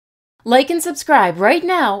Like and subscribe right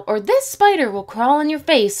now, or this spider will crawl on your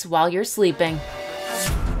face while you're sleeping.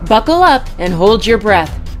 Buckle up and hold your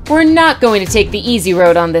breath. We're not going to take the easy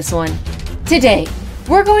road on this one. Today,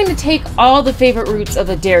 we're going to take all the favorite routes of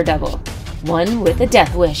a daredevil, one with a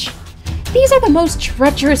death wish. These are the most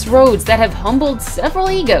treacherous roads that have humbled several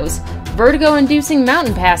egos, vertigo-inducing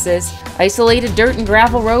mountain passes, isolated dirt and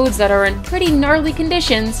gravel roads that are in pretty gnarly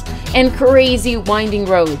conditions, and crazy winding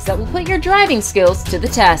roads that will put your driving skills to the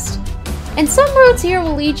test. And some roads here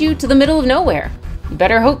will lead you to the middle of nowhere. You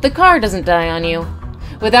better hope the car doesn't die on you.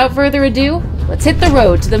 Without further ado, let's hit the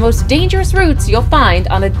road to the most dangerous routes you'll find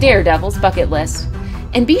on a daredevil's bucket list.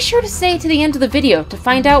 And be sure to stay to the end of the video to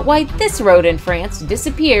find out why this road in France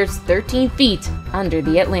disappears 13 feet under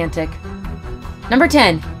the Atlantic. Number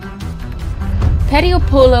 10.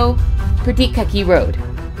 Periopolo Pertikaki Road,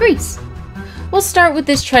 Greece. We'll start with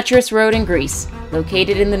this treacherous road in Greece,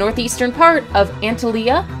 located in the northeastern part of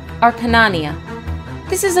Antalya, Arcanania.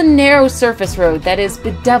 This is a narrow surface road that is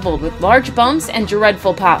bedeviled with large bumps and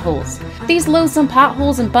dreadful potholes. These loathsome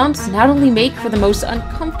potholes and bumps not only make for the most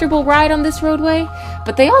uncomfortable ride on this roadway,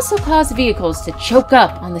 but they also cause vehicles to choke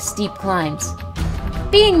up on the steep climbs.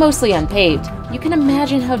 Being mostly unpaved, you can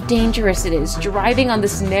imagine how dangerous it is driving on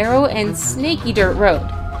this narrow and snaky dirt road.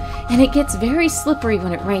 And it gets very slippery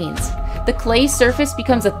when it rains. The clay surface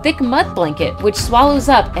becomes a thick mud blanket which swallows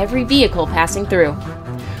up every vehicle passing through.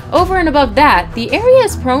 Over and above that, the area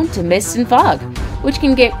is prone to mist and fog, which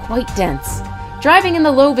can get quite dense. Driving in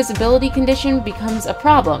the low visibility condition becomes a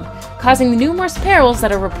problem, causing the numerous perils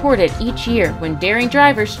that are reported each year when daring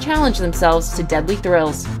drivers challenge themselves to deadly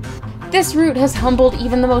thrills. This route has humbled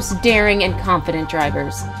even the most daring and confident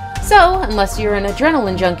drivers. So, unless you're an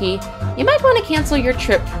adrenaline junkie, you might want to cancel your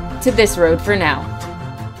trip to this road for now.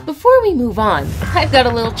 Before we move on, I've got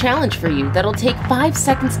a little challenge for you that'll take 5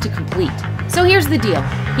 seconds to complete. So here's the deal.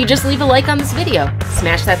 You just leave a like on this video,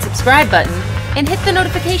 smash that subscribe button, and hit the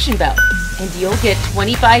notification bell, and you'll get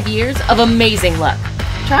 25 years of amazing luck.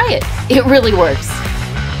 Try it. It really works.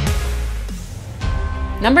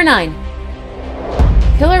 Number 9.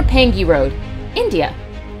 Pillarpangi Road, India.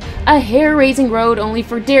 A hair-raising road only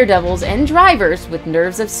for daredevils and drivers with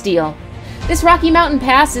nerves of steel. This Rocky Mountain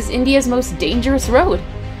Pass is India's most dangerous road.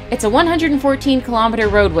 It's a 114-kilometer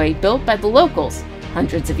roadway built by the locals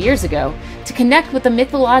hundreds of years ago to connect with the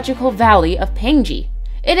mythological valley of Pangi.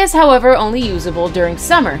 It is, however, only usable during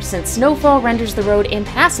summer since snowfall renders the road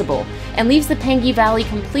impassable and leaves the Pangi Valley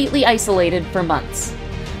completely isolated for months.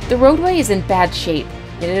 The roadway is in bad shape,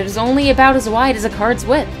 and it is only about as wide as a card's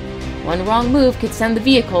width. One wrong move could send the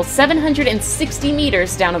vehicle 760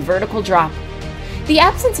 meters down a vertical drop. The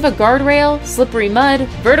absence of a guardrail, slippery mud,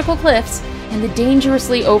 vertical cliffs, and the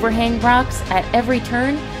dangerously overhang rocks at every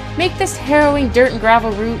turn make this harrowing dirt and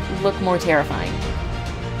gravel route look more terrifying.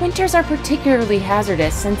 Winters are particularly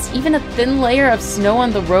hazardous since even a thin layer of snow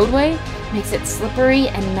on the roadway makes it slippery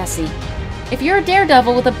and messy. If you're a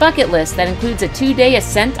daredevil with a bucket list that includes a 2-day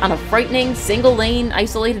ascent on a frightening, single-lane,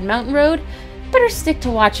 isolated mountain road, better stick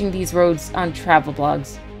to watching these roads on travel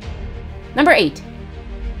blogs. Number 8.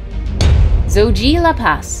 Zoji La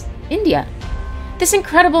Pass, India. This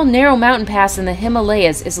incredible narrow mountain pass in the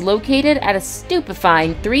Himalayas is located at a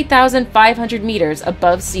stupefying 3,500 meters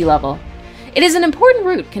above sea level. It is an important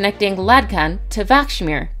route connecting Ladakh to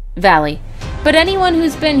Vakshmir Valley, but anyone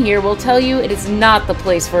who's been here will tell you it is not the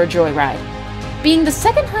place for a joyride. Being the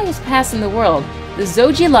second highest pass in the world, the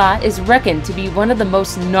Zojila is reckoned to be one of the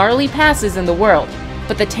most gnarly passes in the world,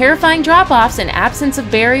 but the terrifying drop-offs and absence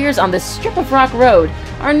of barriers on this strip of rock road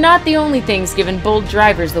are not the only things giving bold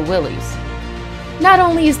drivers the willies. Not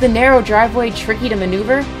only is the narrow driveway tricky to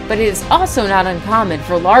maneuver, but it is also not uncommon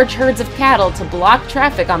for large herds of cattle to block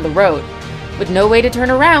traffic on the road. With no way to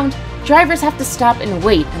turn around, drivers have to stop and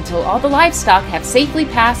wait until all the livestock have safely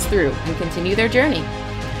passed through and continue their journey.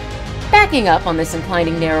 Backing up on this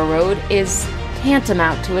inclining narrow road is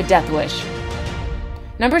tantamount to a death wish.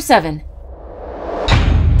 Number 7.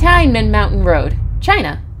 Tianmen Mountain Road,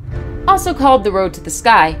 China. Also called the Road to the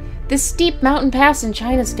Sky, this steep mountain pass in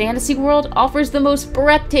China's fantasy world offers the most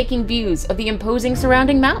breathtaking views of the imposing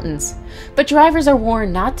surrounding mountains. But drivers are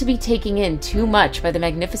warned not to be taking in too much by the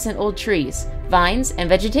magnificent old trees, vines, and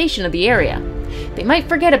vegetation of the area. They might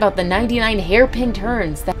forget about the 99 hairpin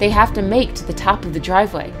turns that they have to make to the top of the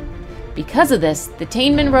driveway. Because of this, the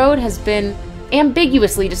Tianmen Road has been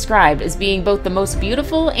ambiguously described as being both the most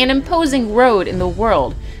beautiful and imposing road in the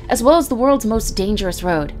world, as well as the world's most dangerous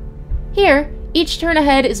road. Here, each turn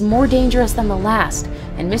ahead is more dangerous than the last,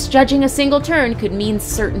 and misjudging a single turn could mean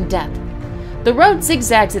certain death. The road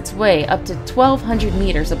zigzags its way up to 1,200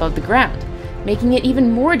 meters above the ground, making it even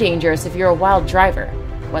more dangerous if you're a wild driver.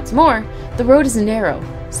 What's more, the road is narrow,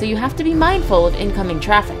 so you have to be mindful of incoming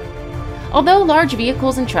traffic. Although large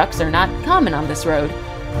vehicles and trucks are not common on this road,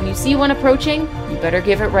 when you see one approaching, you better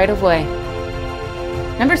give it right of way.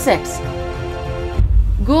 Number 6.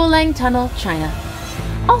 Guolang Tunnel, China.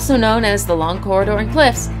 Also known as the Long Corridor and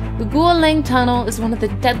Cliffs, the Guolang Tunnel is one of the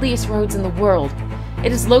deadliest roads in the world.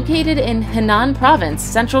 It is located in Henan Province,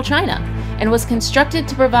 central China, and was constructed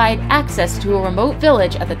to provide access to a remote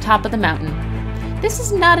village at the top of the mountain. This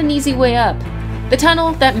is not an easy way up. The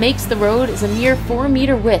tunnel that makes the road is a mere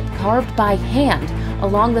 4-meter width carved by hand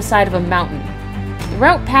along the side of a mountain. The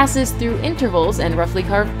route passes through intervals and roughly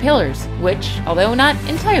carved pillars, which, although not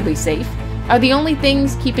entirely safe, are the only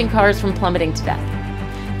things keeping cars from plummeting to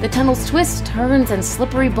death. The tunnel's twists, turns, and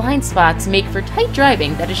slippery blind spots make for tight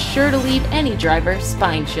driving that is sure to leave any driver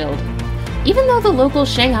spine-chilled. Even though the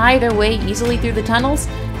locals Shanghai their way easily through the tunnels,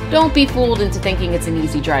 don't be fooled into thinking it's an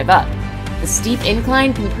easy drive up. The steep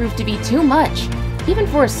incline can prove to be too much, even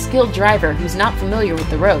for a skilled driver who's not familiar with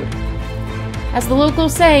the road. As the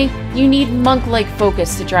locals say, you need monk-like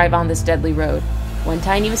focus to drive on this deadly road. One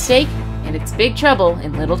tiny mistake, and it's big trouble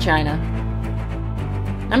in Little China.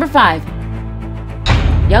 Number 5.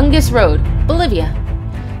 Youngest Road, Bolivia.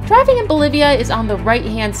 Driving in Bolivia is on the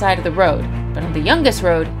right-hand side of the road, but on the youngest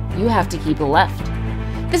road, you have to keep left.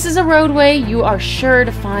 This is a roadway you are sure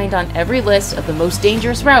to find on every list of the most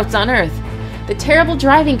dangerous routes on Earth. The terrible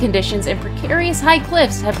driving conditions and precarious high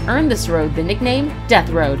cliffs have earned this road the nickname Death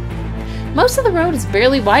Road. Most of the road is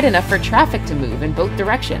barely wide enough for traffic to move in both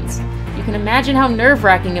directions. You can imagine how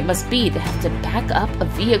nerve-wracking it must be to have to back up a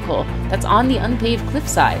vehicle that's on the unpaved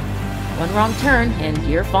cliffside. One wrong turn and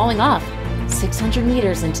you're falling off, 600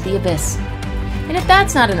 meters into the abyss. And if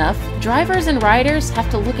that's not enough, drivers and riders have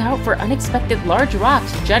to look out for unexpected large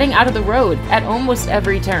rocks jutting out of the road at almost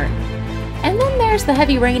every turn. And then there's the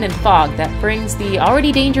heavy rain and fog that brings the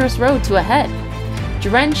already dangerous road to a head.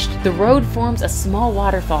 Drenched, the road forms a small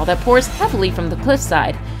waterfall that pours heavily from the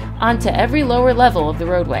cliffside onto every lower level of the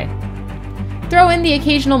roadway. Throw in the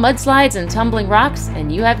occasional mudslides and tumbling rocks, and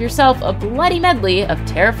you have yourself a bloody medley of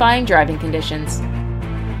terrifying driving conditions.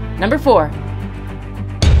 Number 4.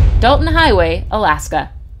 Dalton Highway, Alaska.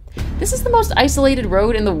 This is the most isolated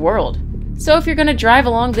road in the world, so if you're going to drive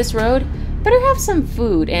along this road, better have some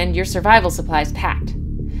food and your survival supplies packed.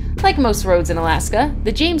 Like most roads in Alaska,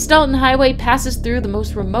 the James Dalton Highway passes through the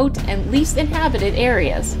most remote and least inhabited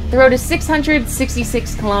areas. The road is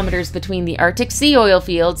 666 kilometers between the Arctic Sea oil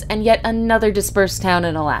fields and yet another dispersed town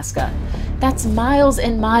in Alaska. That's miles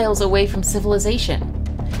and miles away from civilization.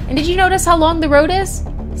 And did you notice how long the road is?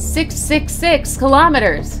 666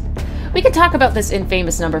 kilometers! We could talk about this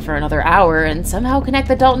infamous number for another hour and somehow connect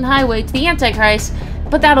the Dalton Highway to the Antichrist,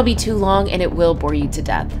 but that'll be too long and it will bore you to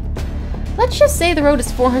death. Let's just say the road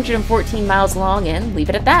is 414 miles long and leave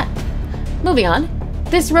it at that. Moving on,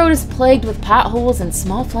 this road is plagued with potholes and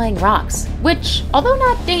small flying rocks, which, although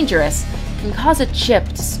not dangerous, can cause a chip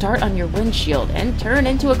to start on your windshield and turn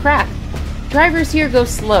into a crack. Drivers here go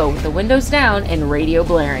slow with the windows down and radio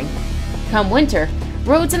blaring. Come winter,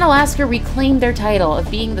 roads in Alaska reclaim their title of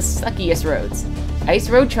being the suckiest roads. Ice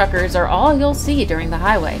road truckers are all you'll see during the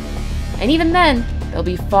highway. And even then, they'll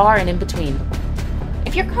be far and in between.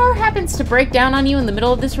 If your car happens to break down on you in the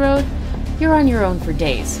middle of this road, you're on your own for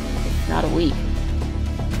days, if not a week.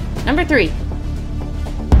 Number 3.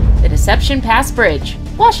 The Deception Pass Bridge,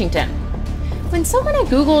 Washington. When someone at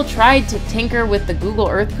Google tried to tinker with the Google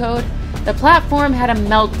Earth code, the platform had a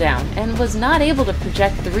meltdown and was not able to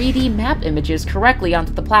project 3D map images correctly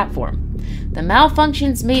onto the platform. The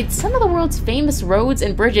malfunctions made some of the world's famous roads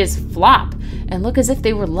and bridges flop and look as if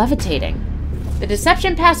they were levitating. The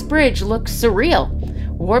Deception Pass Bridge looked surreal,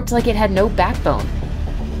 warped like it had no backbone.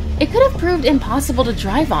 It could have proved impossible to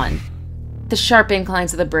drive on the sharp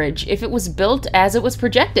inclines of the bridge if it was built as it was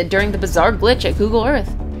projected during the bizarre glitch at Google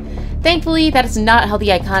Earth. Thankfully, that is not how the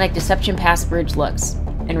iconic Deception Pass Bridge looks.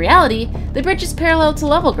 In reality, the bridge is parallel to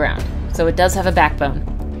level ground, so it does have a backbone.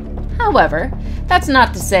 However, that's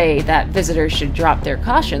not to say that visitors should drop their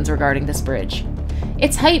cautions regarding this bridge.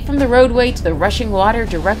 Its height from the roadway to the rushing water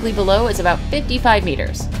directly below is about 55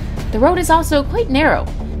 meters. The road is also quite narrow,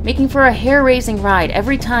 making for a hair-raising ride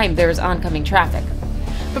every time there is oncoming traffic.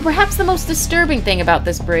 But perhaps the most disturbing thing about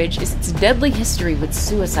this bridge is its deadly history with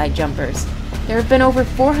suicide jumpers. There have been over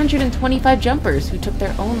 425 jumpers who took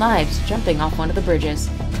their own lives jumping off one of the bridges.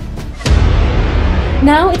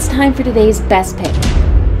 Now it's time for today's best pick.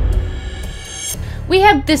 We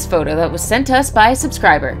have this photo that was sent to us by a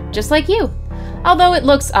subscriber, just like you. Although it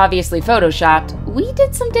looks obviously photoshopped, we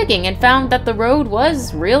did some digging and found that the road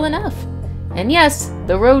was real enough. And yes,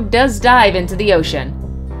 the road does dive into the ocean.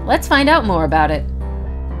 Let's find out more about it.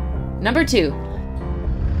 Number 2.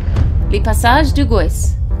 Le Passage du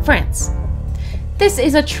Gois, France. This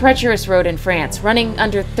is a treacherous road in France, running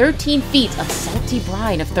under 13 feet of salty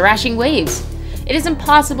brine of thrashing waves. It is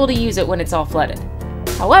impossible to use it when it's all flooded.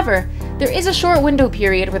 However, there is a short window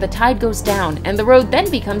period where the tide goes down and the road then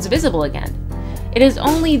becomes visible again. It is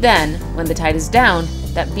only then, when the tide is down,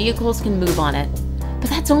 that vehicles can move on it. But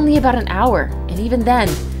that's only about an hour, and even then,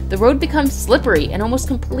 the road becomes slippery and almost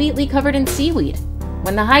completely covered in seaweed.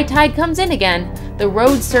 When the high tide comes in again, the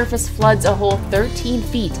road surface floods a whole 13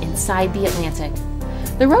 feet inside the Atlantic.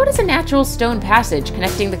 The road is a natural stone passage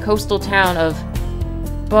connecting the coastal town of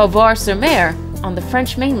Beauvoir-sur-Mer on the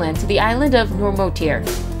French mainland to the island of Noirmoutier.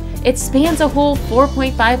 It spans a whole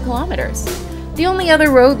 4.5 kilometers. The only other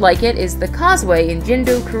road like it is the causeway in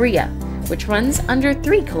Jindo, Korea, which runs under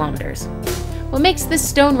 3 kilometers. What makes this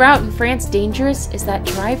stone route in France dangerous is that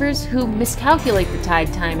drivers who miscalculate the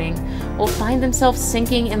tide timing will find themselves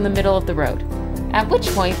sinking in the middle of the road, at which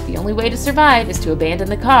point the only way to survive is to abandon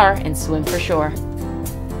the car and swim for shore.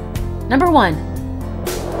 Number 1.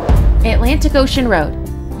 Atlantic Ocean Road,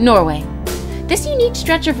 Norway. This unique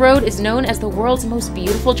stretch of road is known as the world's most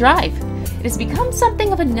beautiful drive. It has become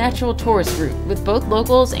something of a natural tourist route, with both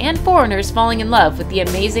locals and foreigners falling in love with the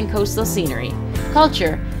amazing coastal scenery,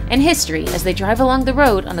 culture, and history as they drive along the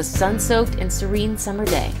road on a sun-soaked and serene summer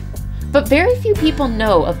day. But very few people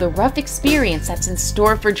know of the rough experience that's in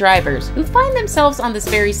store for drivers who find themselves on this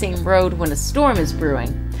very same road when a storm is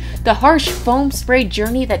brewing. The harsh, foam-sprayed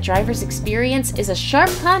journey that drivers experience is a sharp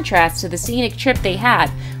contrast to the scenic trip they had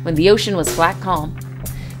when the ocean was flat calm.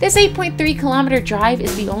 This 8.3-kilometer drive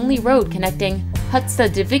is the only road connecting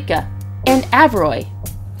Hustadvika and Averøy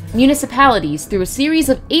municipalities through a series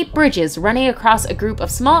of 8 bridges running across a group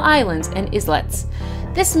of small islands and islets.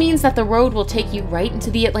 This means that the road will take you right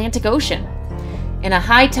into the Atlantic Ocean. In a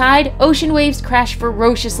high tide, ocean waves crash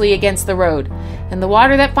ferociously against the road, and the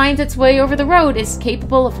water that finds its way over the road is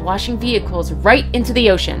capable of washing vehicles right into the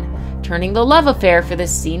ocean, turning the love affair for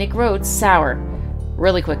this scenic road sour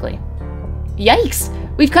really quickly. Yikes!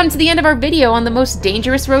 We've come to the end of our video on the most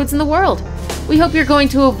dangerous roads in the world. We hope you're going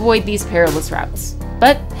to avoid these perilous routes.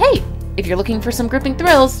 But hey, if you're looking for some gripping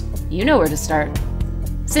thrills, you know where to start.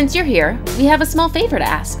 Since you're here, we have a small favor to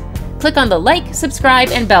ask. Click on the like, subscribe,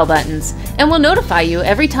 and bell buttons, and we'll notify you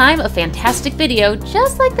every time a fantastic video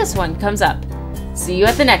just like this one comes up. See you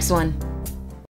at the next one.